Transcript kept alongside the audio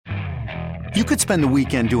You could spend the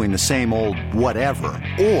weekend doing the same old whatever,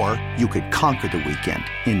 or you could conquer the weekend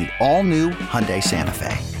in the all-new Hyundai Santa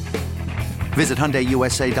Fe. Visit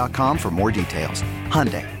HyundaiUSA.com for more details.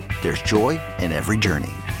 Hyundai, there's joy in every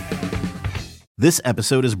journey. This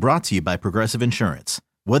episode is brought to you by Progressive Insurance.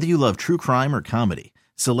 Whether you love true crime or comedy,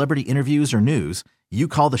 celebrity interviews or news, you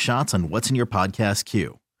call the shots on what's in your podcast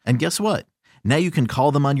queue. And guess what? Now you can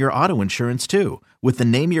call them on your auto insurance too with the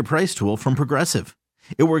Name Your Price tool from Progressive.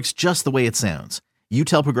 It works just the way it sounds. You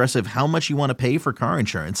tell Progressive how much you want to pay for car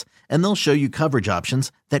insurance, and they'll show you coverage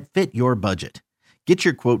options that fit your budget. Get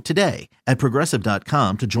your quote today at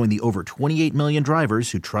Progressive.com to join the over 28 million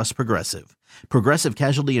drivers who trust Progressive. Progressive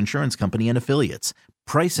Casualty Insurance Company and Affiliates.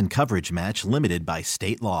 Price and coverage match limited by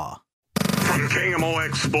state law. From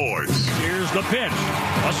KMOX Sports. Here's the pitch.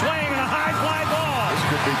 A swing and a high fly ball. This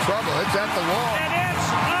could be trouble. It's at the wall. And it's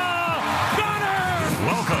a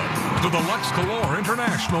gunner. Welcome to the Lux Galore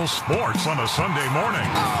International Sports on a Sunday morning.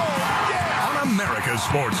 Oh, yeah! On America's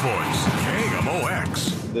Sports Voice,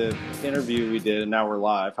 KMOX. The interview we did, and now we're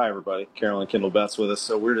live. Hi, everybody. Carolyn Kindle Betts with us.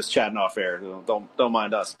 So we're just chatting off air. Don't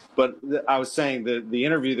mind us. But I was saying the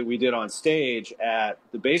interview that we did on stage at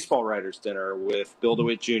the Baseball Writers Dinner with Bill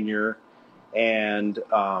DeWitt Jr. and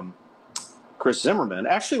Chris Zimmerman.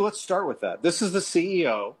 Actually, let's start with that. This is the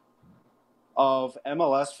CEO of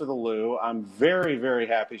MLS for the Lou. I'm very, very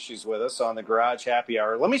happy she's with us on the Garage Happy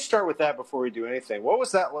Hour. Let me start with that before we do anything. What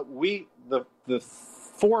was that? The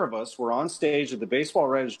four of us were on stage at the Baseball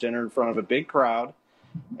Writers Dinner in front of a big crowd,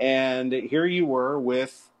 and here you were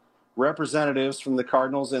with representatives from the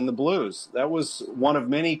Cardinals and the Blues. That was one of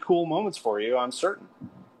many cool moments for you, I'm certain.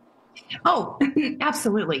 Oh,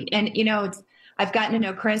 absolutely. And, I've gotten to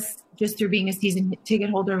know Chris just through being a season ticket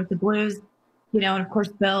holder with the Blues, and of course,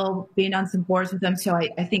 Bill being on some boards with them. So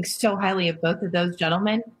I think so highly of both of those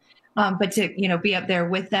gentlemen. But to, be up there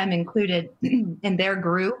with them included in their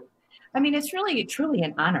group, I mean, it's really, truly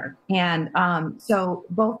an honor. And so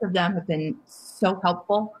both of them have been so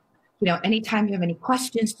helpful. Anytime you have any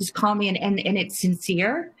questions, just call me and it's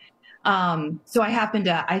sincere. So I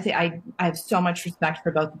have so much respect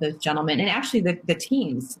for both of those gentlemen and actually the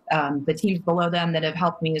teams below them that have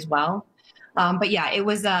helped me as well. But yeah, it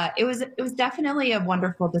was definitely a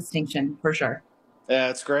wonderful distinction for sure. Yeah,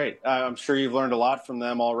 it's great. I'm sure you've learned a lot from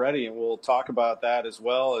them already, and we'll talk about that as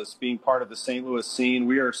well as being part of the St. Louis scene.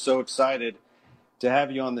 We are so excited to have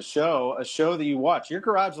you on the show, a show that you watch. Your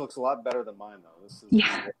garage looks a lot better than mine, though.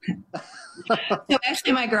 Yeah. So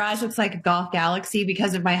actually, my garage looks like a golf galaxy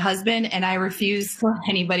because of my husband, and I refuse to let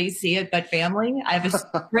anybody see it but family. I have a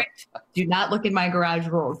strict do not look in my garage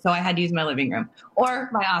rules, so I had to use my living room or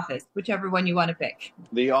my office, whichever one you want to pick.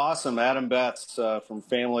 The awesome Adam Betts from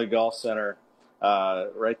Family Golf Center.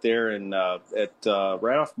 Right there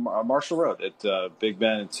right off Marshall Road at Big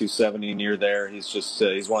Ben and 270 near there. He's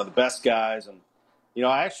he's one of the best guys. And,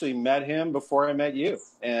 I actually met him before I met you.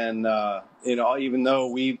 And, even though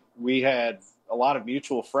we had a lot of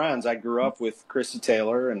mutual friends, I grew up with Chrissy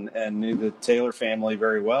Taylor and knew the Taylor family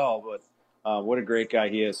very well. But what a great guy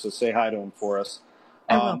he is. So say hi to him for us.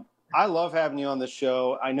 I love having you on the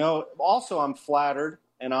show. I know also I'm flattered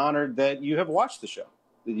and honored that you have watched the show.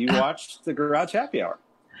 Did you watch the Garage Happy Hour?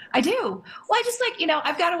 I do. Well, I just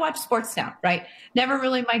I've got to watch sports now, right? Never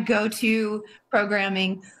really my go-to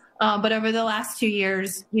programming. But over the last 2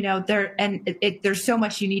 years, there's so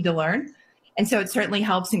much you need to learn. And so it certainly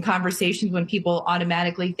helps in conversations when people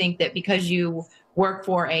automatically think that because you work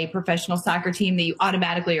for a professional soccer team that you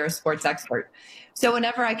automatically are a sports expert. So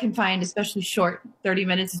whenever I can find, especially short, 30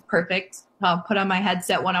 minutes is perfect. Put on my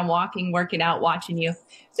headset when I'm walking, working out, watching you.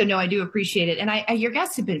 So no, I do appreciate it. And your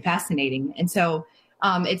guests have been fascinating. And so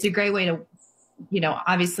it's a great way to,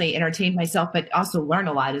 obviously entertain myself, but also learn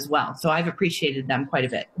a lot as well. So I've appreciated them quite a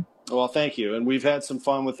bit. Well, thank you. And we've had some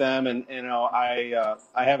fun with them. And, I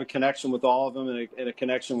have a connection with all of them and a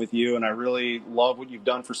connection with you. And I really love what you've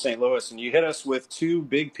done for St. Louis. And you hit us with two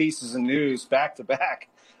big pieces of news back to back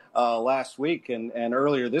last week and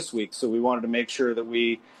earlier this week. So we wanted to make sure that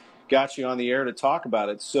we got you on the air to talk about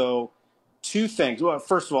it. So two things. Well,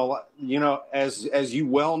 first of all, as you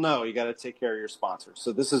well know, you got to take care of your sponsors.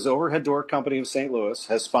 So this is Overhead Door Company of St. Louis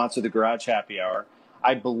has sponsored the Garage Happy Hour.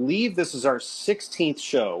 I believe this is our 16th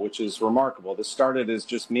show, which is remarkable. This started as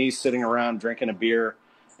just me sitting around drinking a beer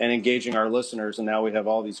and engaging our listeners, and now we have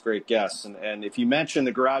all these great guests. And if you mention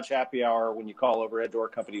the Garage Happy Hour when you call Overhead Door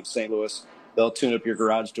Company of St. Louis, they'll tune up your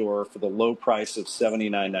garage door for the low price of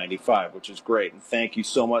 $79.95, which is great. And thank you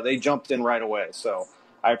so much. They jumped in right away, so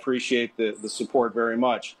I appreciate the support very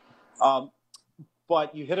much.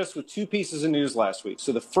 But you hit us with two pieces of news last week.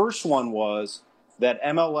 So the first one was that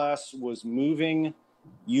MLS was moving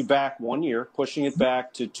you back 1 year, pushing it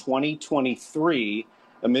back to 2023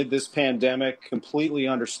 amid this pandemic, completely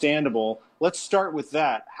understandable. Let's start with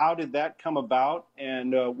that. How did that come about,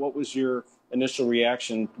 and what was your initial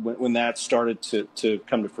reaction when that started to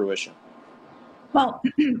come to fruition? Well,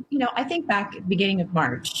 I think back at the beginning of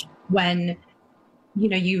March when,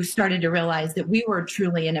 you started to realize that we were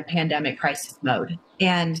truly in a pandemic crisis mode,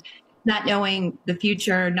 and not knowing the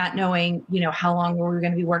future, not knowing, how long we were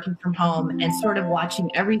going to be working from home, and sort of watching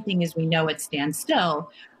everything as we know it stand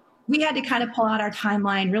still. We had to kind of pull out our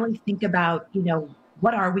timeline, really think about,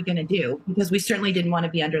 what are we going to do? Because we certainly didn't want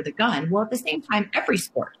to be under the gun. Well, at the same time, every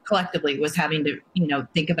sport collectively was having to,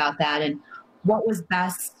 think about that and what was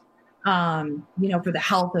best, for the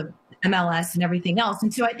health of MLS and everything else.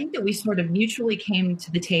 And so I think that we sort of mutually came to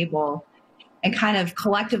the table and kind of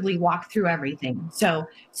collectively walked through everything. So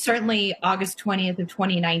certainly August 20th of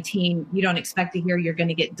 2019, you don't expect to hear you're going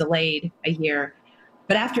to get delayed a year.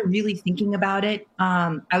 But after really thinking about it,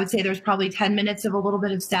 I would say there's probably 10 minutes of a little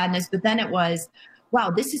bit of sadness, but then it was, wow,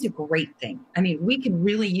 this is a great thing. I mean, we can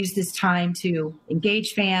really use this time to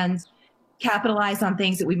engage fans, capitalize on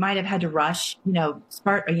things that we might have had to rush,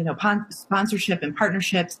 sponsorship and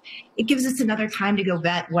partnerships. It gives us another time to go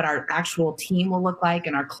vet what our actual team will look like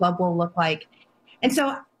and our club will look like. And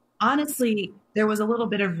so honestly, there was a little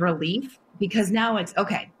bit of relief because now it's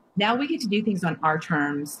okay. Now we get to do things on our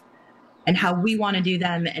terms and how we want to do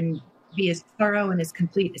them and be as thorough and as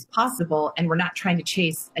complete as possible. And we're not trying to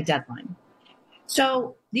chase a deadline.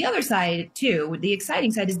 So the other side too, the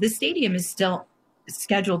exciting side is the stadium is still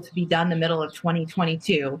scheduled to be done the middle of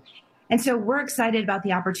 2022. And so we're excited about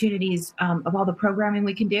the opportunities of all the programming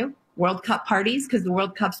we can do. World Cup parties, because the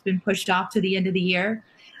World Cup's been pushed off to the end of the year.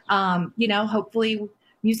 Hopefully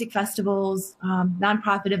music festivals,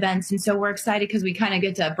 nonprofit events. And so we're excited because we kind of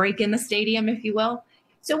get to break in the stadium, if you will.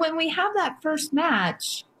 So when we have that first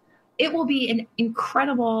match, it will be an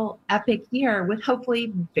incredible, epic year with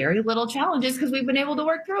hopefully very little challenges because we've been able to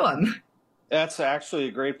work through them. That's actually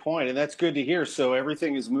a great point, and that's good to hear. So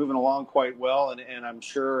everything is moving along quite well, and I'm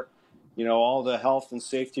sure, all the health and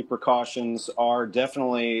safety precautions are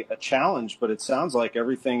definitely a challenge, but it sounds like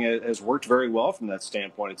everything has worked very well from that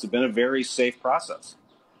standpoint. It's been a very safe process.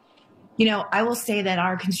 I will say that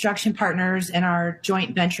our construction partners and our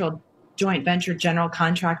joint venture general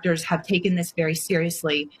contractors have taken this very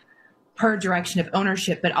seriously per direction of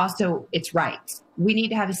ownership, but also it's right. We need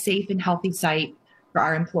to have a safe and healthy site for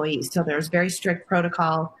our employees. So there's very strict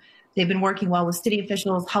protocol. They've been working well with city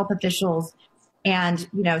officials, health officials. And,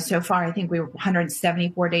 so far, I think we were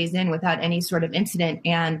 174 days in without any sort of incident.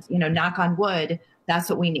 And, knock on wood, that's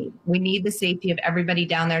what we need. We need the safety of everybody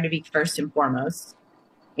down there to be first and foremost.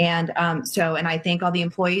 And and I thank all the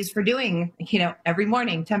employees for doing, every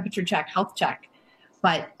morning, temperature check, health check.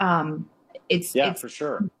 But it's for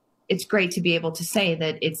sure. It's great to be able to say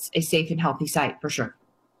that it's a safe and healthy site for sure.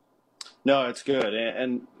 No, it's good.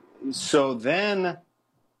 And so then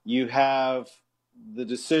you have the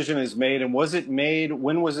decision is made. And when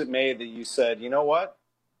was it made that you said, you know what?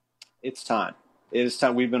 It's time. It is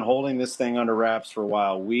time. We've been holding this thing under wraps for a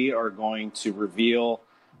while. We are going to reveal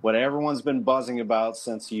what everyone's been buzzing about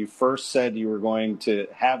since you first said you were going to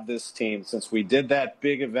have this team, since we did that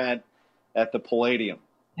big event at the Palladium,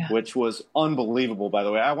 which was unbelievable, by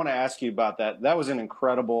the way. I want to ask you about that. That was an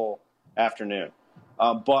incredible afternoon.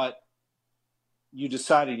 But you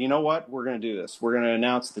decided, you know what, we're going to do this. We're going to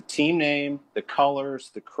announce the team name, the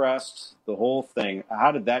colors, the crests, the whole thing.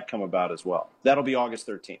 How did that come about as well? That'll be August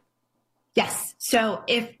 13th. Yes. So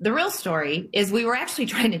if the real story is we were actually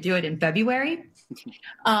trying to do it in February,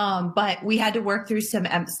 but we had to work through some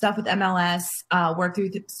stuff with MLS, work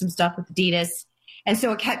through some stuff with Adidas. And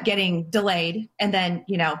so it kept getting delayed. And then,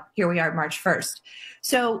 here we are, March 1st.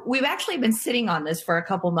 So we've actually been sitting on this for a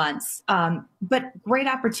couple months, but great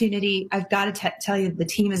opportunity. I've got to tell you, the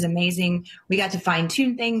team is amazing. We got to fine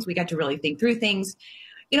tune things. We got to really think through things,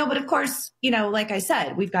 but of course, like I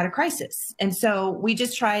said, we've got a crisis. And so we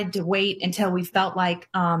just tried to wait until we felt like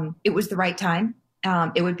it was the right time.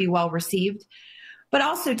 It would be well received. But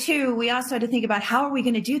also, too, we also had to think about how are we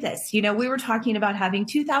going to do this? We were talking about having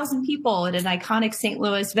 2,000 people at an iconic St.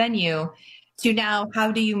 Louis venue to now how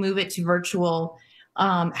do you move it to virtual?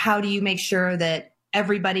 How do you make sure that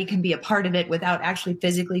everybody can be a part of it without actually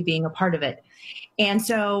physically being a part of it? And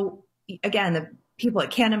so, again, the people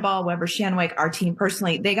at Cannonball, Weber Shandwick, our team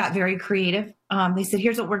personally, they got very creative. They said,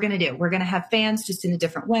 here's what we're going to do. We're going to have fans just in a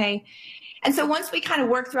different way. And so once we kind of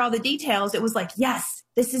worked through all the details, it was like, yes,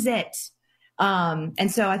 this is it.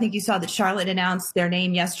 And so I think you saw that Charlotte announced their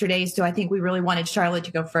name yesterday. So I think we really wanted Charlotte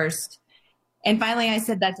to go first. And finally, I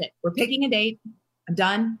said, that's it. We're picking a date. I'm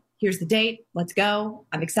done. here's the date. Let's go.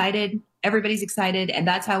 I'm excited. Everybody's excited. And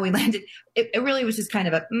that's how we landed. It really was just kind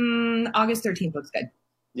of August 13th looks good.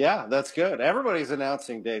 Yeah, that's good. Everybody's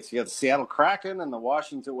announcing dates. You got the Seattle Kraken and the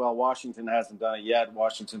Washington hasn't done it yet.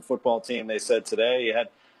 Washington football team, they said today. You had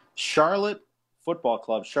Charlotte Football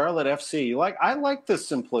Club, Charlotte FC. I like the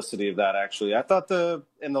simplicity of that, actually. I thought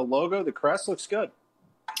in the logo, the crest looks good.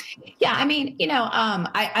 Yeah, I mean,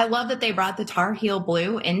 I love that they brought the Tar Heel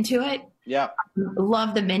blue into it. Yeah.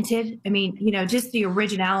 Love the minted. I mean, just the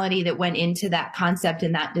originality that went into that concept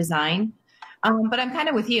and that design. But I'm kind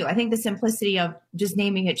of with you. I think the simplicity of just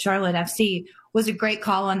naming it Charlotte FC was a great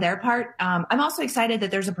call on their part. I'm also excited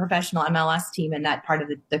that there's a professional MLS team in that part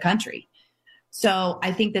of the country. So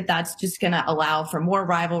I think that that's just going to allow for more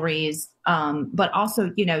rivalries, but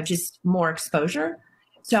also, just more exposure.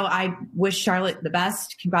 So I wish Charlotte the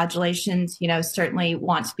best. Congratulations. Certainly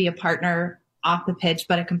want to be a partner off the pitch,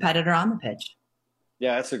 but a competitor on the pitch.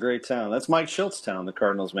 Yeah, that's a great town. That's Mike Schilt's town, the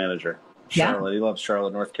Cardinals manager. Charlotte. Yeah. He loves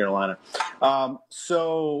Charlotte, North Carolina.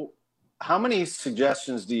 So how many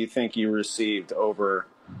suggestions do you think you received over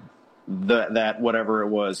that whatever it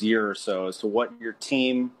was, year or so, as to what your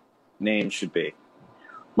team name should be?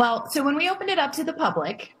 Well, so when we opened it up to the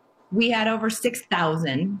public, we had over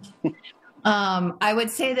 6,000. I would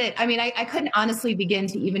say that, I couldn't honestly begin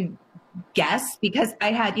to even guess because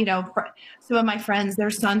I had, some of my friends, their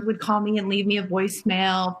sons would call me and leave me a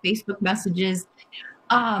voicemail, Facebook messages.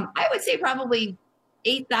 I would say probably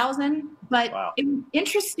 8,000, but wow. It was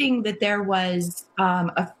interesting that there was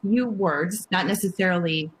a few words, not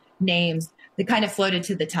necessarily names, that kind of floated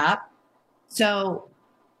to the top. So,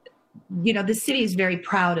 the city is very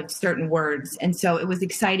proud of certain words. And so it was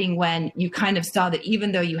exciting when you kind of saw that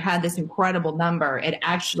even though you had this incredible number, it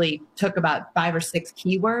actually took about 5 or 6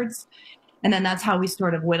 keywords. And then that's how we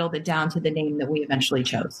sort of whittled it down to the name that we eventually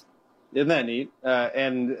chose. Isn't that neat?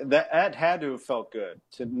 And that had to have felt good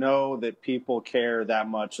to know that people care that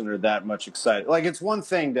much and are that much excited. It's one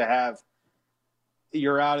thing to have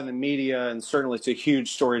you're out in the media, and certainly it's a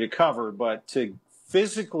huge story to cover, but to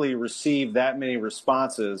physically receive that many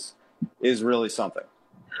responses is really something.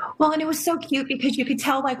 Well, and it was so cute because you could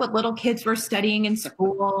tell what little kids were studying in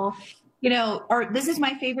school. Or this is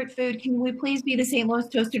my favorite food. Can we please be the St. Louis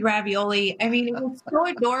toasted ravioli? It was so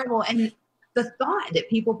adorable. And the thought that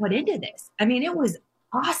people put into this, it was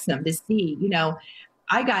awesome to see.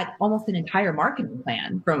 I got almost an entire marketing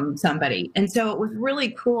plan from somebody. And so it was really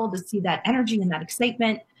cool to see that energy and that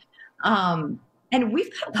excitement. And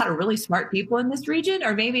we've got a lot of really smart people in this region,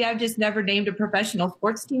 or maybe I've just never named a professional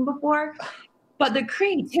sports team before. But the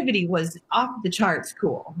creativity was off the charts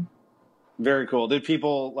cool. Very cool. Did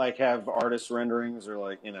people have artist renderings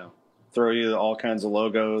or throw you all kinds of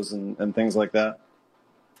logos and things like that?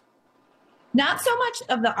 Not so much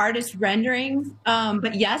of the artist renderings,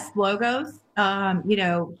 but yes, logos.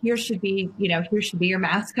 Here should be your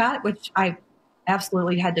mascot, which I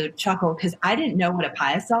absolutely had to chuckle because I didn't know what a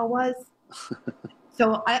Paiasol was.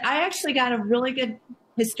 So I actually got a really good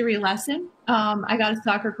history lesson. I got a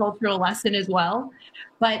soccer cultural lesson as well.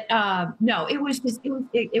 But no, it was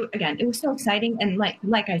so exciting. And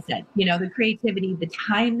like I said, the creativity, the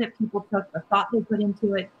time that people took, the thought they put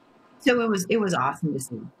into it. So it was awesome to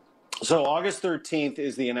see. So August 13th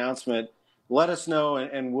is the announcement. Let us know,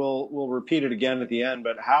 and we'll repeat it again at the end.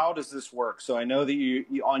 But how does this work? So I know that you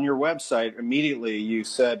on your website immediately you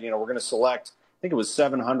said, we're going to select, I think it was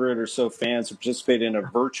 700 or so fans to participate in a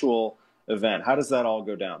virtual event. How does that all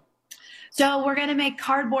go down? So we're going to make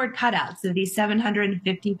cardboard cutouts of these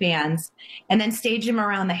 750 fans and then stage them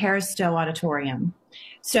around the Harris Stowe Auditorium.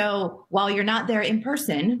 So while you're not there in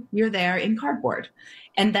person, you're there in cardboard.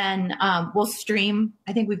 And then we'll stream.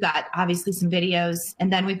 I think we've got obviously some videos,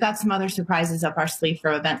 and then we've got some other surprises up our sleeve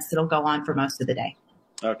for events that'll go on for most of the day.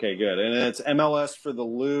 Okay, good. And it's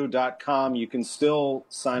MLSforthelou.com. You can still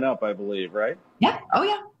sign up, I believe, right? Yeah. Oh,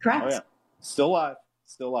 yeah. Correct. Oh, yeah. Still live.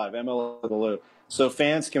 MLS for the Lou. So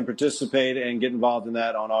fans can participate and get involved in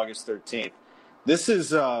that on August 13th. This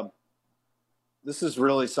is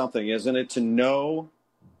really something, isn't it? To know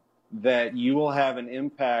that you will have an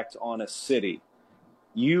impact on a city.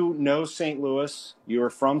 You know St. Louis. You are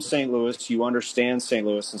from St. Louis. You understand St.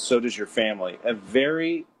 Louis, and so does your family. A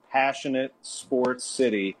very passionate sports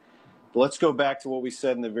city. Let's go back to what we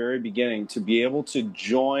said in the very beginning. To be able to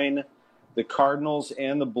join the Cardinals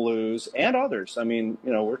and the Blues and others.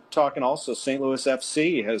 We're talking also St. Louis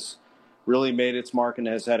FC has really made its mark and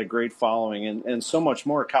has had a great following and so much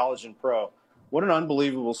more, college and pro. What an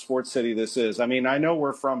unbelievable sports city this is. I know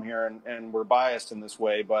we're from here and we're biased in this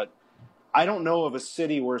way, but I don't know of a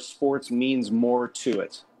city where sports means more to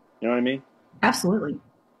it. You know what I mean? Absolutely.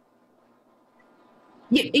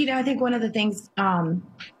 I think one of the things, and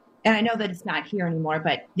I know that it's not here anymore,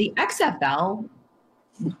 but the XFL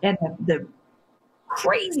and the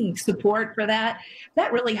crazy support for that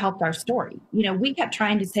really helped our story. We kept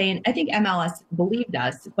trying to say, and I think MLS believed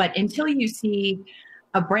us, but until you see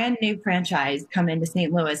a brand new franchise come into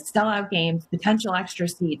St. Louis, sell out games, potential extra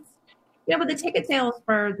seats, but the ticket sales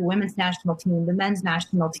for the women's national team, the men's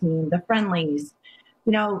national team, the friendlies,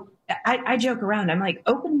 I joke around. I'm like,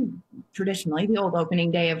 traditionally, the old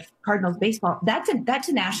opening day of Cardinals baseball, that's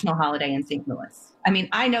a national holiday in St. Louis. I mean,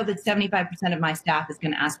 I know that 75% of my staff is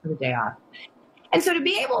going to ask for the day off. And so to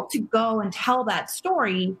be able to go and tell that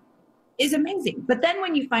story is amazing. But then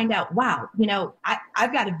when you find out, wow,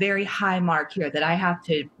 I've got a very high mark here that I have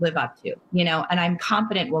to live up to, and I'm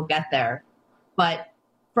confident we'll get there. But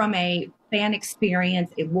from a fan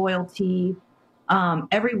experience, a loyalty,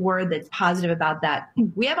 every word that's positive about that,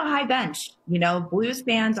 we have a high bench. Blues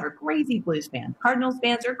fans are crazy Blues fans. Cardinals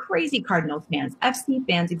fans are crazy Cardinals fans. FC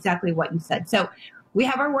fans, exactly what you said. So we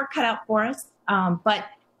have our work cut out for us. But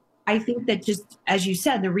I think that just, as you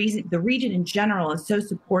said, the region in general is so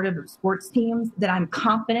supportive of sports teams that I'm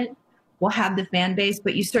confident we'll have the fan base,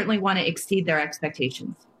 but you certainly want to exceed their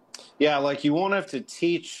expectations. Yeah, like you won't have to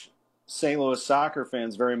teach St. Louis soccer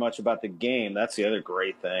fans very much about the game. That's the other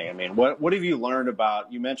great thing. I mean, what have you learned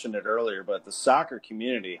about, you mentioned it earlier, but the soccer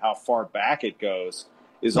community, how far back it goes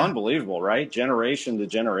is unbelievable, right? Generation to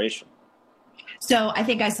generation. So I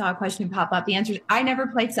think I saw a question pop up. The answer is I never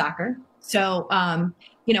played soccer. So,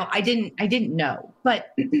 I didn't know,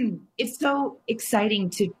 but it's so exciting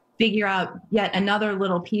to figure out yet another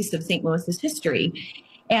little piece of St. Louis's history.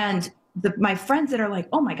 And my friends that are like,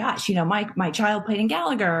 oh my gosh, my child played in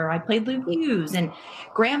Gallagher, I played Luke Hughes, and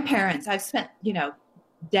grandparents. I've spent,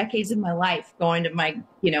 decades of my life going to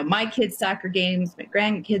my kids' soccer games, my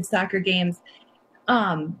grandkids' soccer games.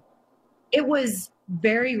 It was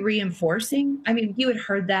very reinforcing. I mean, you had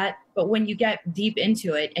heard that, but when you get deep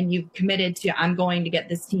into it and you've committed to, I'm going to get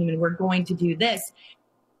this team and we're going to do this,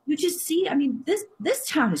 you just see, I mean, this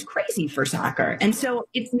town is crazy for soccer. And so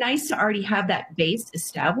it's nice to already have that base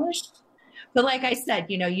established. But like I said,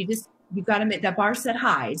 you've got to make that bar set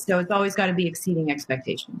high. So it's always got to be exceeding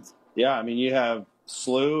expectations. Yeah. I mean, you have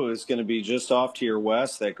SLU is going to be just off to your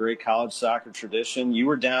west, that great college soccer tradition. You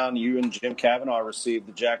and Jim Cavanaugh received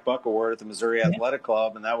the Jack Buck Award at the Missouri Athletic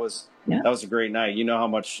Club, and that was a great night. You know how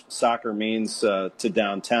much soccer means to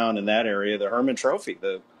downtown in that area. The Herman Trophy,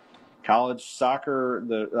 the college soccer,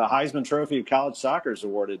 the Heisman Trophy of college soccer is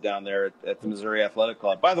awarded down there at the Missouri Athletic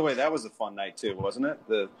Club. By the way, that was a fun night too, wasn't it?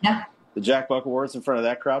 The Jack Buck Awards in front of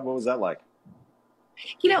that crowd. What was that like?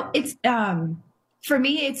 It's for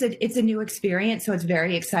me, it's a new experience, so it's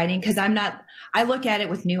very exciting because I look at it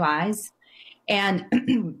with new eyes, and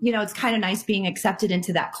it's kind of nice being accepted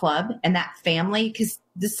into that club and that family, because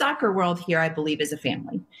the soccer world here, I believe, is a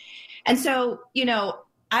family. And so,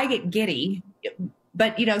 I get giddy,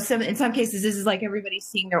 but in some cases, this is like everybody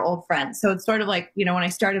seeing their old friends. So it's sort of like, when I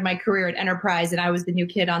started my career at Enterprise and I was the new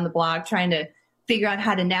kid on the block trying to figure out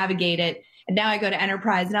how to navigate it. And now I go to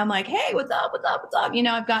Enterprise and I'm like, hey, what's up?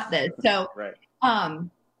 I've got this. So, right.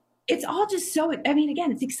 It's all just so,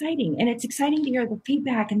 again, it's exciting, and it's exciting to hear the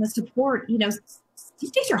feedback and the support.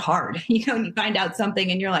 These days are hard, and you find out something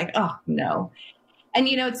and you're like, oh no. And,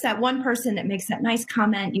 it's that one person that makes that nice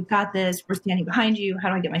comment. You've got this, we're standing behind you. How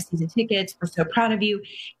do I get my season tickets? We're so proud of you.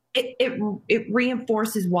 It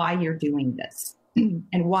reinforces why you're doing this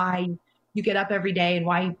and why you get up every day and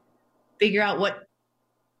why you figure out what,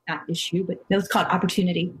 not issue, but it's called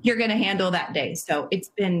opportunity, you're going to handle that day. So it's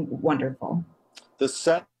been wonderful. The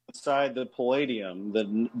set inside the Palladium,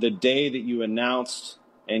 the day that you announced,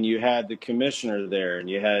 and you had the commissioner there, and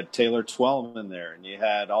you had Taylor Twellman there, and you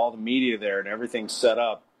had all the media there, and everything set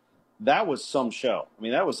up, that was some show. I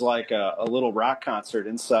mean, that was like a little rock concert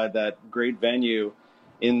inside that great venue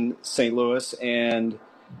in St. Louis. And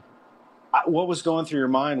what was going through your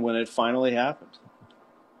mind when it finally happened?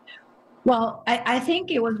 Well, I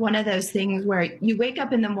think it was one of those things where you wake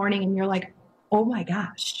up in the morning and you're like, oh my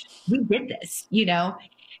gosh, we did this,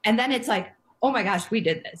 and then it's like, oh my gosh, we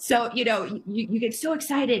did this. So, you get so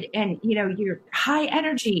excited and, you're high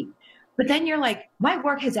energy, but then you're like, my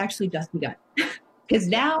work has actually just begun because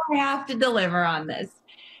now I have to deliver on this,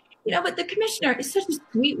 but the commissioner is such a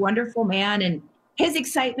sweet, wonderful man, and his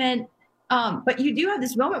excitement. But you do have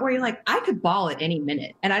this moment where you're like, I could bawl at any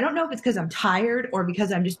minute. And I don't know if it's because I'm tired or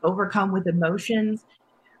because I'm just overcome with emotions.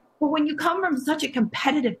 But when you come from such a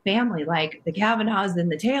competitive family like the Kavanaughs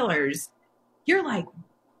and the Taylors, you're like,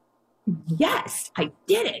 yes, I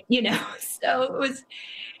did it, So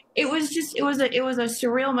it was a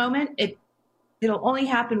surreal moment. it'll only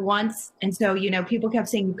happen once. And so, people kept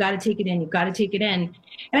saying, you've got to take it in. You've got to take it in.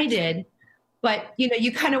 And I did. But,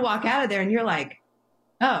 you kind of walk out of there and you're like,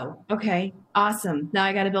 oh, okay, awesome. Now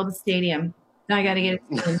I got to build a stadium. Now I got to get it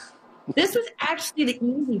done. This was actually the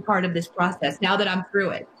easy part of this process now that I'm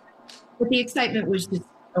through it. But the excitement was just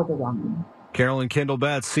overwhelming. Carolyn Kindle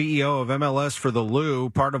Betts, CEO of MLS for the Lou,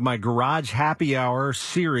 part of my Garage Happy Hour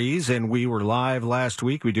series, and we were live last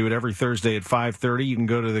week. We do it every Thursday at 5:30. You can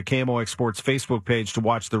go to the KMOX Sports Facebook page to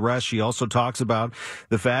watch the rest. She also talks about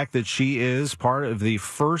the fact that she is part of the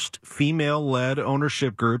first female-led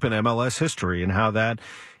ownership group in MLS history and how that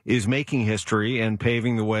is making history and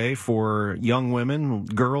paving the way for young women,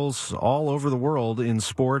 girls all over the world in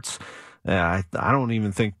sports. I don't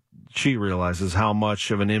even think she realizes how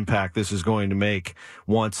much of an impact this is going to make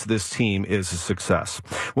once this team is a success.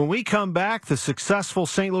 When we come back, the successful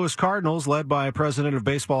St. Louis Cardinals, led by President of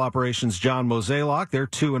Baseball Operations John Mozeliak, they're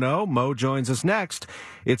 2-0. Mo joins us next.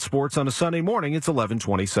 It's Sports on a Sunday morning. It's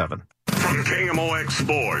 11:27. From KMOX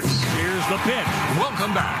Sports, Here's the pitch.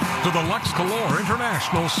 welcome back to the Lex Calor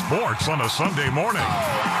International Sports on a Sunday morning.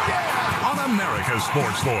 On America's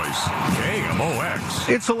Sports Voice, KMOX.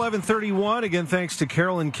 It's 11:31. Again, thanks to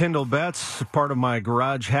Carolyn Kindle Betts, part of my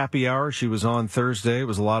Garage Happy Hour. She was on Thursday. It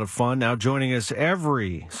was a lot of fun. Now joining us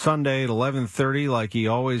every Sunday at 11:30 like he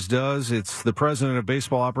always does, it's the President of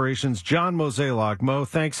Baseball Operations, John Mozeliak. Mo,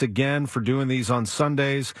 thanks again for doing these on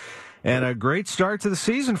Sundays. And a great start to the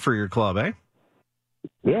season for your club, eh?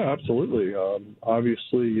 Yeah, absolutely.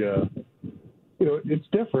 Obviously, it's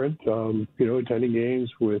different, attending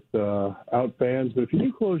games with out fans. But if you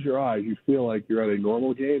do close your eyes, you feel like you're at a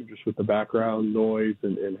normal game just with the background noise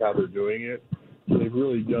and how they're doing it. So they've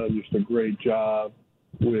really done just a great job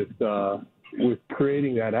with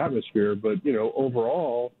creating that atmosphere. But,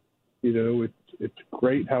 overall, it's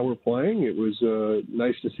great how we're playing. It was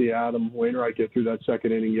nice to see Adam Wainwright get through that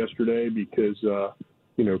second inning yesterday because,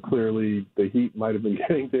 clearly the heat might have been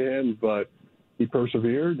getting to him, but he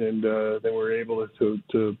persevered, and then we were able to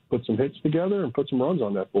put some hits together and put some runs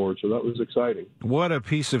on that board. So that was exciting. What a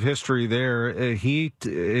piece of history there. He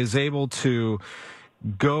is able to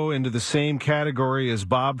go into the same category as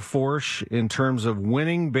Bob Forsch in terms of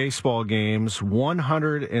winning baseball games,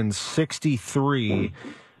 163.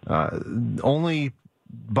 Only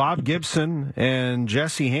Bob Gibson and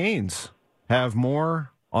Jesse Haynes have more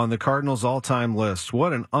on the Cardinals' all-time list.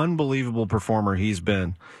 What an unbelievable performer he's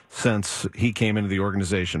been since he came into the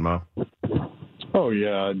organization, Mo. Oh,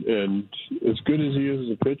 yeah, and as good as he is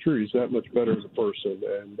as a pitcher, he's that much better as a person.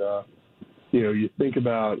 And, you think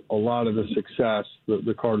about a lot of the success that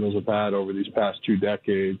the Cardinals have had over these past 2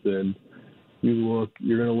 decades, and you're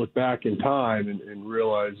going to look back in time and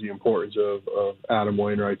realize the importance of Adam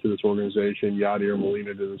Wainwright to this organization, Yadier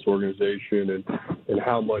Molina to this organization, and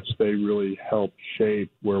how much they really helped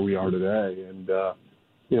shape where we are today. And,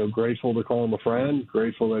 grateful to call him a friend,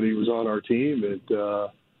 grateful that he was on our team, and,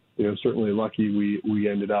 certainly lucky we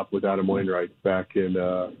ended up with Adam Wainwright back in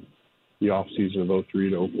the offseason of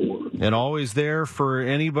 03 to 04. And always there for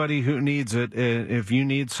anybody who needs it. If you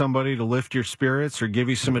need somebody to lift your spirits or give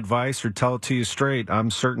you some advice or tell it to you straight,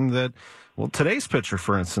 I'm certain that, today's pitcher,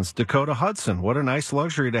 for instance, Dakota Hudson, what a nice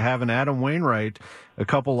luxury to have an Adam Wainwright a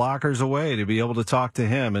couple lockers away to be able to talk to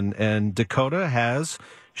him. And Dakota has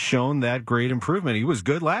shown that great improvement. He was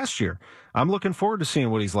good last year. I'm looking forward to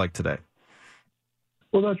seeing what he's like today.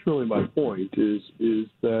 Well, that's really my point, is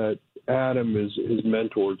that Adam has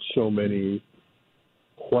mentored so many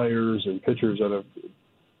players and pitchers that have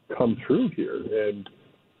come through here. And,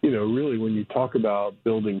 really when you talk about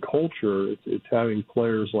building culture, it's having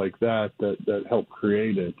players like that help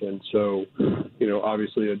create it. And so,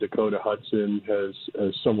 obviously a Dakota Hudson has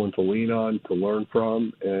someone to lean on, to learn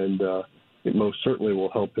from, and it most certainly will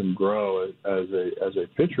help him grow as a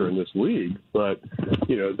pitcher in this league. But,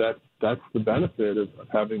 that's the benefit of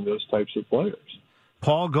having those types of players.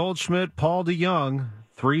 Paul Goldschmidt, Paul DeJong,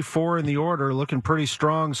 3-4 in the order, looking pretty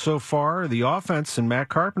strong so far. The offense, and Matt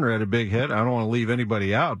Carpenter had a big hit. I don't want to leave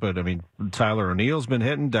anybody out, but, Tyler O'Neill's been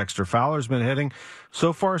hitting. Dexter Fowler's been hitting.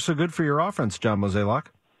 So far, so good for your offense, John Mozeliak.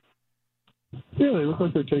 Yeah, they look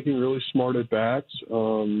like they're taking really smart at-bats,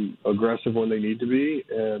 aggressive when they need to be.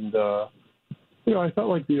 And, I felt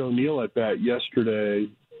like the O'Neill at-bat yesterday,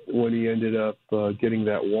 when he ended up getting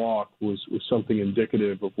that walk, was something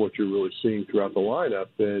indicative of what you're really seeing throughout the lineup.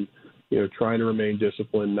 And, trying to remain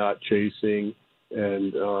disciplined, not chasing,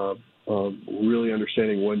 and really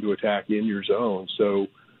understanding when to attack in your zone. So,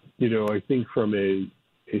 I think from a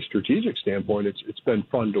strategic standpoint, it's been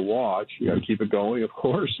fun to watch. You got to keep it going, of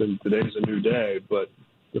course, and today's a new day. But,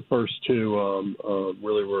 the first two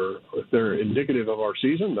really were, if they're indicative of our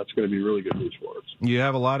season, that's going to be really good news for us. You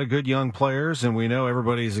have a lot of good young players, and we know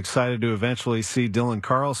everybody's excited to eventually see Dylan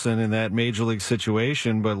Carlson in that major league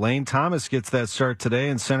situation, but Lane Thomas gets that start today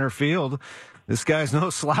in center field. This guy's no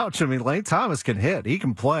slouch. I mean, Lane Thomas can hit. He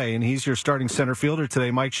can play, and he's your starting center fielder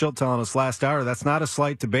today. Mike Schilt telling us last hour that's not a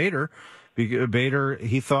slight to Bader. Bader,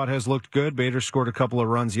 he thought, has looked good. Bader scored a couple of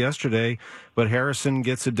runs yesterday, but Harrison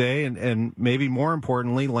gets a day, and maybe more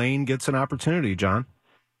importantly, Lane gets an opportunity, John.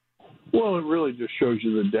 Well, it really just shows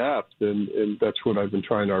you the depth, and that's what I've been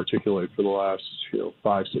trying to articulate for the last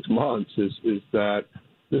 5-6 months is that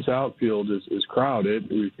this outfield is crowded.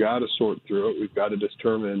 We've got to sort through it. We've got to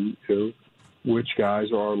determine which guys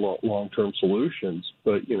are our long-term solutions.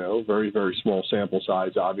 But, very, very small sample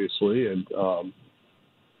size, obviously, and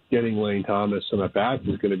getting Lane Thomas an at-bat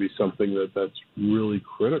is going to be something that's really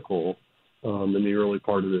critical in the early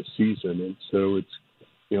part of this season. And so it's,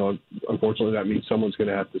 unfortunately that means someone's going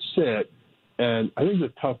to have to sit. And I think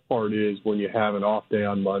the tough part is when you have an off day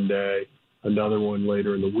on Monday, another one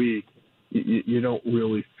later in the week, you don't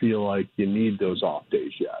really feel like you need those off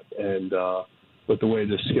days yet. And but the way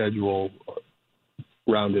the schedule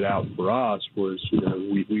rounded out for us was,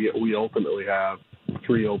 we ultimately have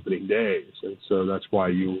 3 opening days, and so that's why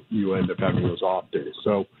you end up having those off days.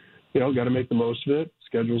 So, got to make the most of it.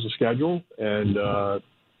 Schedule's a schedule, and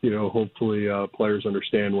hopefully players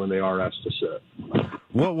understand when they are asked to sit.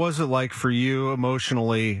 What was it like for you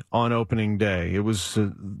emotionally on opening day? It was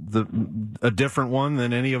a different one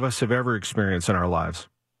than any of us have ever experienced in our lives.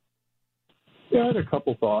 Yeah, I had a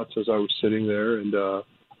couple thoughts as I was sitting there, and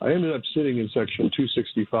I ended up sitting in section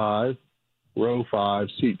 265, row 5,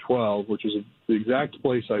 seat 12, which is the exact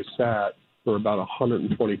place I sat for about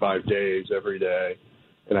 125 days every day,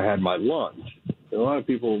 and I had my lunch. And a lot of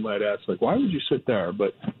people might ask, why would you sit there?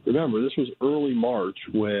 But remember, this was early March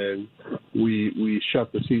when we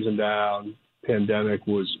shut the season down. Pandemic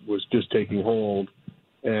was just taking hold,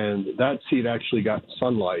 and that seat actually got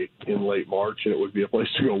sunlight in late March, and it would be a place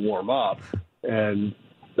to go warm up. And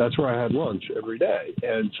that's where I had lunch every day.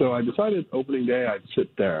 And so I decided opening day I'd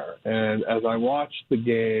sit there. And as I watched the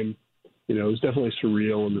game, it was definitely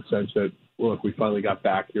surreal in the sense that, look, we finally got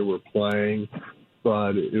back here, we're playing.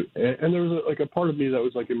 But and there was a part of me that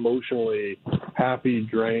was emotionally happy,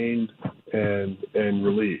 drained, and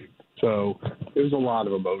relieved. So it was a lot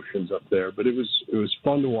of emotions up there, but it was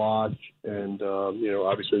fun to watch, and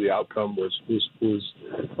obviously the outcome was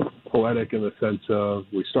poetic in the sense of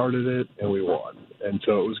we started it and we won, and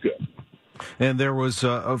so it was good. And there was,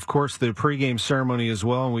 of course, the pregame ceremony as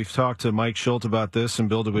well, and we've talked to Mike Schilt about this and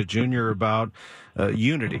Bill DeWitt Jr. about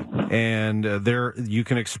unity. And there you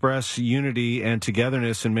can express unity and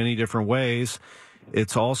togetherness in many different ways.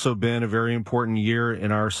 It's also been a very important year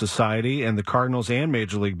in our society, and the Cardinals and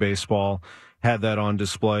Major League Baseball had that on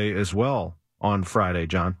display as well on Friday,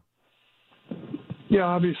 John. Yeah,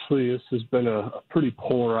 obviously this has been a pretty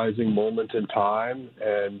polarizing moment in time,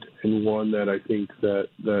 and one that I think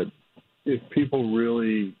that if people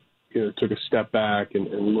really took a step back and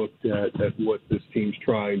looked at what this team's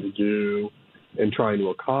trying to do and trying to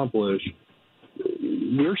accomplish,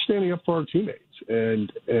 we're standing up for our teammates.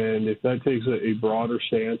 And if that takes a broader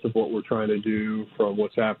stance of what we're trying to do from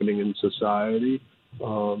what's happening in society,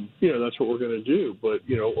 that's what we're going to do. But,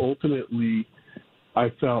 ultimately, I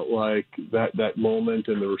felt like that moment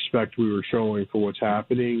and the respect we were showing for what's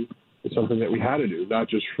happening is something that we had to do, not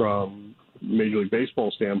just from Major League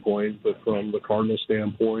Baseball standpoint, but from the Cardinals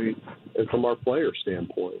standpoint and from our player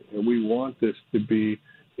standpoint. And we want this to be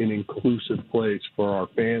an inclusive place for our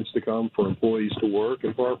fans to come, for employees to work,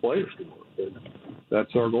 and for our players to work. And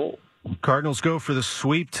that's our goal. Cardinals go for the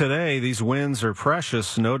sweep today. These wins are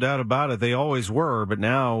precious, no doubt about it. They always were, but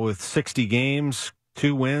now with 60 games,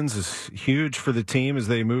 2 wins is huge for the team as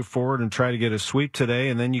they move forward and try to get a sweep today.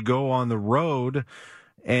 And then you go on the road,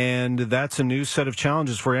 and that's a new set of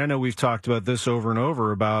challenges for you. I know we've talked about this over and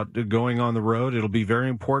over about going on the road. It'll be very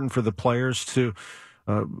important for the players to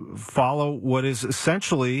follow what is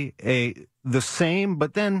essentially the same,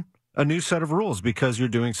 but then a new set of rules because you're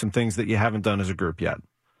doing some things that you haven't done as a group yet.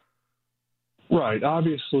 Right.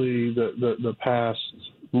 Obviously, the past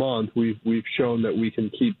month we've shown that we can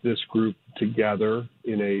keep this group together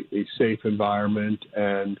in a safe environment,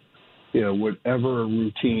 and whatever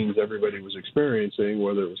routines everybody was experiencing,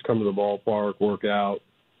 whether it was come to the ballpark, work out,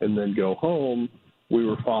 and then go home, we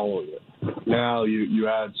were following it. Now you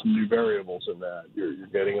add some new variables in that. You're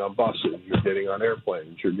getting on buses, you're getting on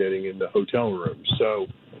airplanes, you're getting into hotel rooms. So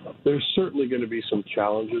there's certainly going to be some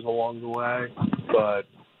challenges along the way, but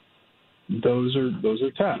those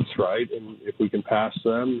are tests, right? And if we can pass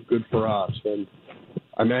them, good for us. And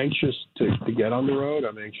I'm anxious to get on the road.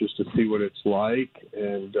 I'm anxious to see what it's like.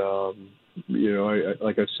 And,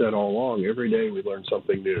 like I said all along, every day we learn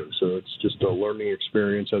something new. So it's just a learning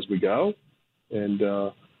experience as we go. And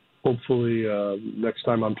hopefully next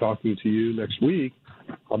time I'm talking to you next week,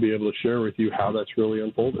 I'll be able to share with you how that's really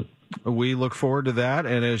unfolded. We look forward to that,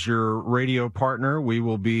 and as your radio partner, we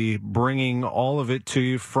will be bringing all of it to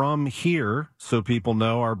you from here so people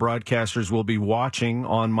know. Our broadcasters will be watching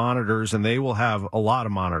on monitors, and they will have a lot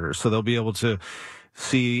of monitors, so they'll be able to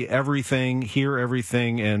see everything, hear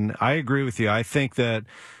everything, and I agree with you. I think that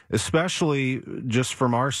especially just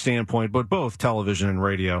from our standpoint, but both television and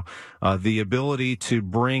radio, the ability to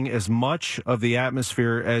bring as much of the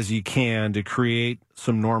atmosphere as you can to create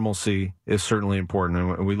some normalcy is certainly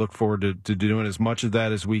important. And we look forward to doing as much of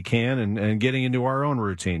that as we can and getting into our own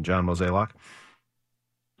routine, John Mozeliak.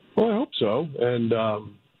 Well, I hope so. And,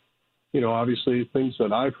 obviously things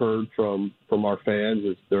that I've heard from our fans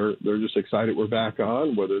is they're just excited we're back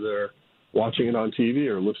on, whether they're watching it on TV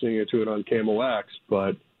or listening to it on KMOX.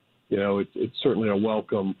 But, it's certainly a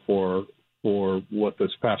welcome for what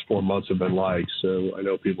this past 4 months have been like. So I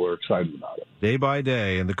know people are excited about it. Day by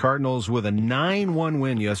day. And the Cardinals with a 9-1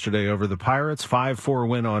 win yesterday over the Pirates, 5-4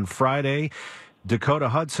 win on Friday. Dakota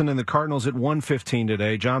Hudson and the Cardinals at 1:15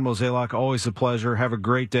 today. John Mozeliak, always a pleasure. Have a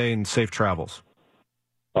great day and safe travels.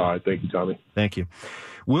 All right. Thank you, Tommy. Thank you.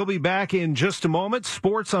 We'll be back in just a moment.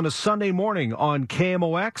 Sports on a Sunday morning on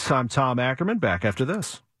KMOX. I'm Tom Ackerman. Back after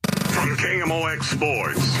this. From KMOX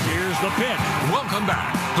Sports. Here's the pitch. Welcome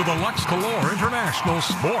back to the Lux Color International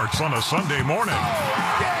Sports on a Sunday morning.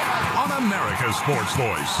 On America's Sports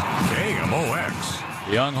Voice,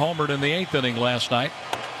 KMOX. Young homered in the 8th inning last night.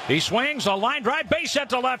 He swings a line drive, base hit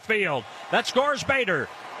to left field. That scores Bader.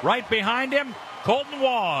 Right behind him, Colton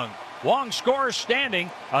Wong. Wong scores standing,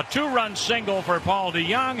 a 2-run single for Paul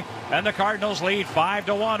DeJong, and the Cardinals lead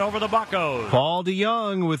 5-1 over the Buccos. Paul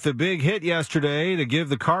DeJong with the big hit yesterday to give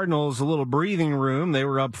the Cardinals a little breathing room. They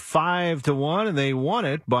were up 5-1, and they won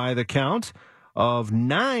it by the count of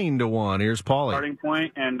 9-1. Here's Paulie. Starting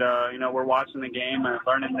point, and we're watching the game and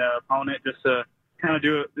learning the opponent just to kind of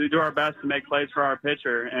do our best to make plays for our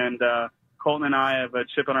pitcher. And Colton and I have a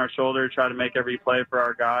chip on our shoulder, try to make every play for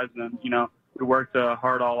our guys, and we worked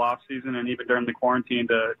hard all off season and even during the quarantine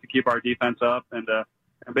to keep our defense up and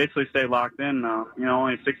basically stay locked in.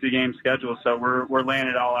 Only a 60-game schedule, so we're laying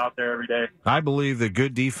it all out there every day. I believe that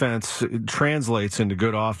good defense translates into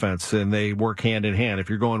good offense, and they work hand in hand. If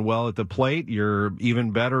you're going well at the plate, you're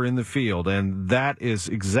even better in the field, and that is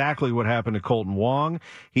exactly what happened to Colton Wong.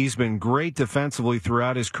 He's been great defensively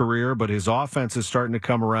throughout his career, but his offense is starting to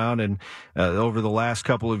come around and over the last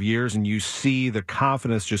couple of years, and you see the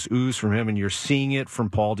confidence just ooze from him, and you're seeing it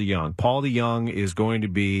from Paul DeJong. Paul DeJong is going to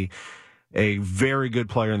be a very good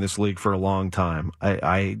player in this league for a long time.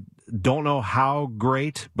 I don't know how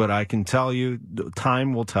great, but I can tell you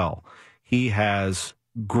time will tell. He has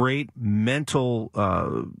great mental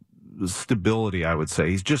stability, I would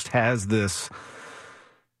say. He just has this,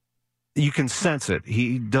 you can sense it.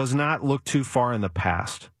 He does not look too far in the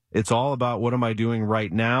past. It's all about what am I doing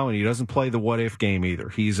right now, and he doesn't play the what-if game either.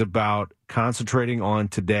 He's about concentrating on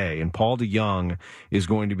today, and Paul DeJong is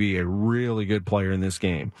going to be a really good player in this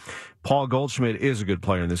game. Paul Goldschmidt is a good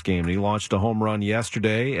player in this game, and he launched a home run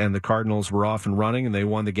yesterday, and the Cardinals were off and running, and they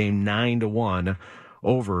won the game 9-1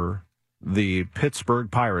 over the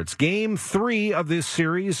Pittsburgh Pirates. Game 3 of this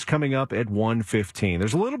series coming up at 1:15.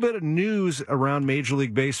 There's a little bit of news around Major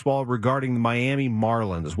League Baseball regarding the Miami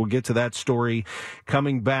Marlins. We'll get to that story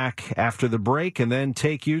coming back after the break and then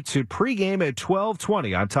take you to pregame at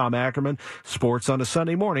 12:20. I'm Tom Ackerman. Sports on a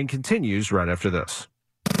Sunday morning continues right after this.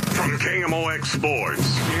 From KMOX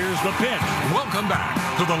Sports. Here's the pitch. Welcome back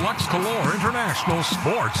to the Lux Color International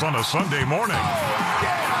Sports on a Sunday morning.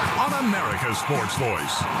 On America's Sports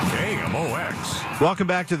Voice, KMOX. Welcome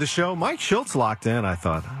back to the show. Mike Schultz locked in, I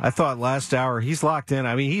thought last hour he's locked in.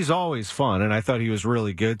 I mean, he's always fun, and I thought he was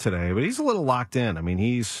really good today, but he's a little locked in. I mean,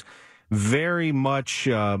 he's very much,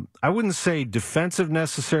 I wouldn't say defensive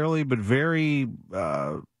necessarily, but very,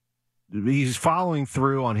 he's following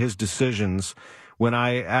through on his decisions. When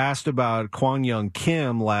I asked about Kwang Young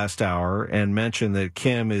Kim last hour and mentioned that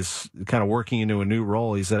Kim is kind of working into a new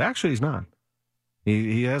role, he said, actually, he's not.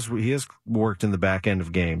 He has worked in the back end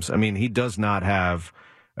of games. I mean, he does not have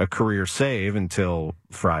a career save until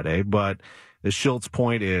Friday, but the Schultz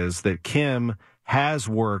point is that Kim has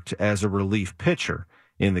worked as a relief pitcher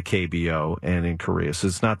in the KBO and in Korea. So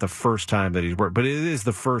it's not the first time that he's worked, but it is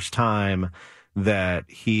the first time that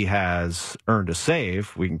he has earned a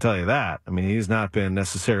save. We can tell you that. I mean, he's not been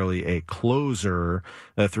necessarily a closer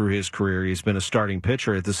through his career. He's been a starting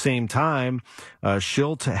pitcher. At the same time,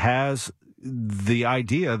 Shildt has the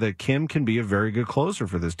idea that Kim can be a very good closer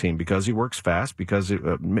for this team because he works fast, because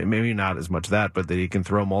maybe not as much that, but that he can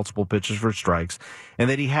throw multiple pitches for strikes, and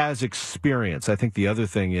that he has experience. I think the other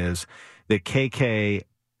thing is that KK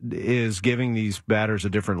is giving these batters a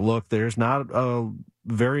different look. There's not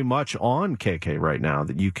very much on KK right now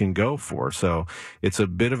that you can go for. So it's a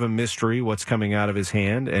bit of a mystery what's coming out of his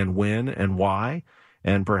hand and when and why.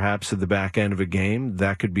 And perhaps at the back end of a game,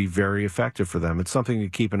 that could be very effective for them. It's something to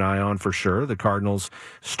keep an eye on for sure. The Cardinals'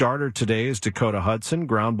 starter today is Dakota Hudson,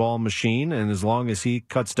 ground ball machine, and as long as he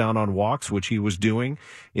cuts down on walks, which he was doing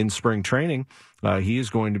in spring training, he is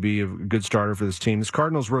going to be a good starter for this team. This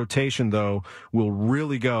Cardinals rotation, though, will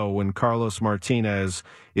really go when Carlos Martinez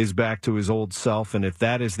is back to his old self, and if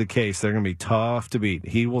that is the case, they're going to be tough to beat.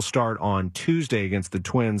 He will start on Tuesday against the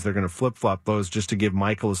Twins. They're going to flip-flop those just to give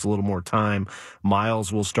Michaelis a little more time.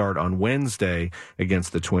 Miles will start on Wednesday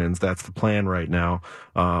against the Twins. That's the plan right now,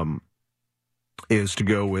 is to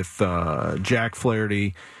go with Jack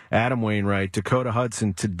Flaherty, Adam Wainwright, Dakota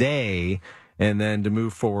Hudson today, and then to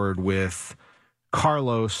move forward with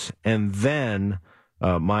Carlos and then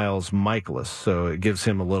Miles Michaelis. So it gives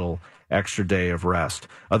him a little extra day of rest.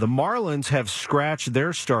 The Marlins have scratched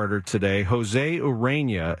their starter today, Jose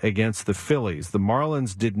Urena, against the Phillies. The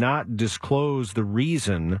Marlins did not disclose the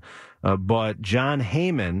reason, but John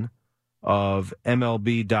Heyman of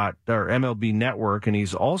MLB Network, and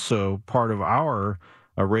he's also part of our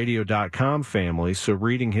radio.com family. So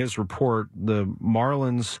reading his report, the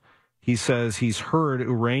Marlins, he says he's heard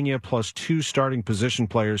Urena plus 2 starting position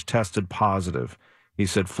players tested positive. He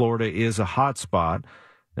said Florida is a hot spot.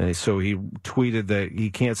 And so he tweeted that he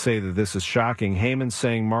can't say that this is shocking. Heyman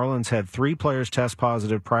saying Marlins had 3 players test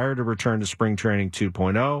positive prior to return to spring training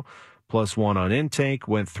 2.0, plus 1 on intake.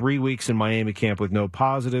 Went 3 weeks in Miami camp with no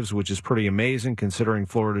positives, which is pretty amazing considering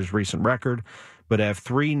Florida's recent record. But have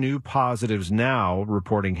 3 new positives now,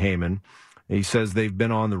 reporting Heyman. He says they've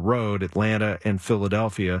been on the road, Atlanta and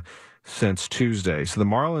Philadelphia, since Tuesday. So the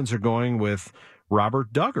Marlins are going with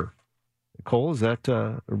Robert Duggar. Cole, is that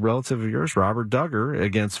a relative of yours? Robert Duggar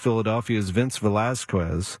against Philadelphia's Vince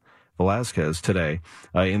Velasquez today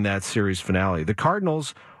in that series finale. The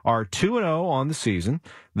Cardinals are 2-0 on the season.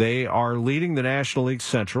 They are leading the National League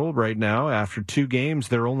Central right now. After 2 games,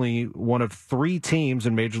 they're only one of 3 teams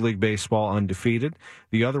in Major League Baseball undefeated.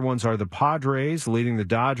 The other ones are the Padres leading the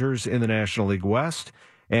Dodgers in the National League West,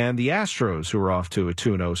 and the Astros, who are off to a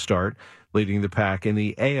 2-0 start, leading the pack in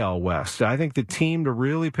the AL West. I think the team to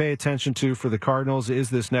really pay attention to for the Cardinals is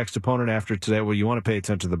this next opponent after today. Well, you want to pay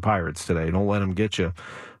attention to the Pirates today. Don't let them get you.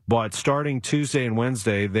 But starting Tuesday and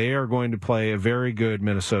Wednesday, they are going to play a very good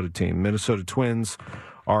Minnesota team. Minnesota Twins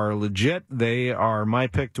are legit. They are my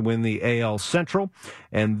pick to win the AL Central,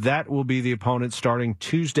 and that will be the opponent starting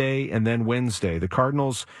Tuesday and then Wednesday. The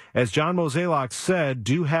Cardinals, as John Mozeliak said,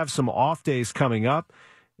 do have some off days coming up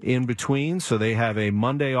in between, so they have a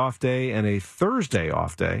Monday off day and a Thursday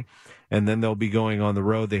off day, and then they'll be going on the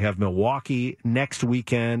road. They have Milwaukee next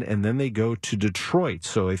weekend, and then they go to Detroit,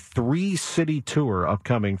 so a 3-city tour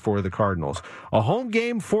upcoming for the Cardinals. A home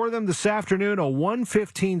game for them this afternoon, a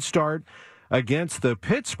 1:15 start against the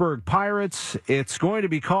Pittsburgh Pirates. It's going to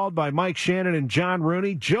be called by Mike Shannon and John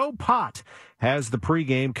Rooney. Joe Pott has the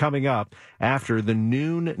pregame coming up after the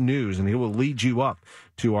noon news, and he will lead you up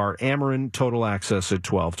to our Ameren Total Access at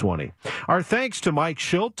 12:20. Our thanks to Mike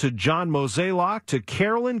Shildt, to John Mozeliak, to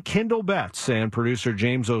Carolyn Kindle Betts, and producer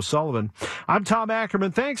James O'Sullivan. I'm Tom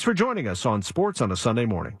Ackerman. Thanks for joining us on Sports on a Sunday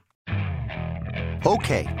morning.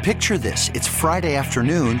 Okay, picture this. It's Friday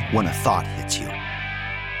afternoon when a thought hits you.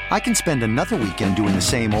 I can spend another weekend doing the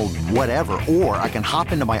same old whatever, or I can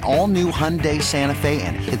hop into my all-new Hyundai Santa Fe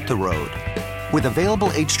and hit the road. With available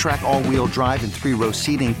H-Track all-wheel drive and 3-row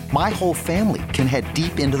seating, my whole family can head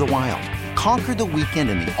deep into the wild. Conquer the weekend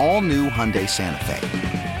in the all-new Hyundai Santa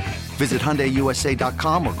Fe. Visit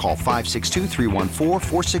HyundaiUSA.com or call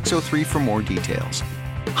 562-314-4603 for more details.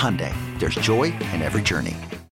 Hyundai, there's joy in every journey.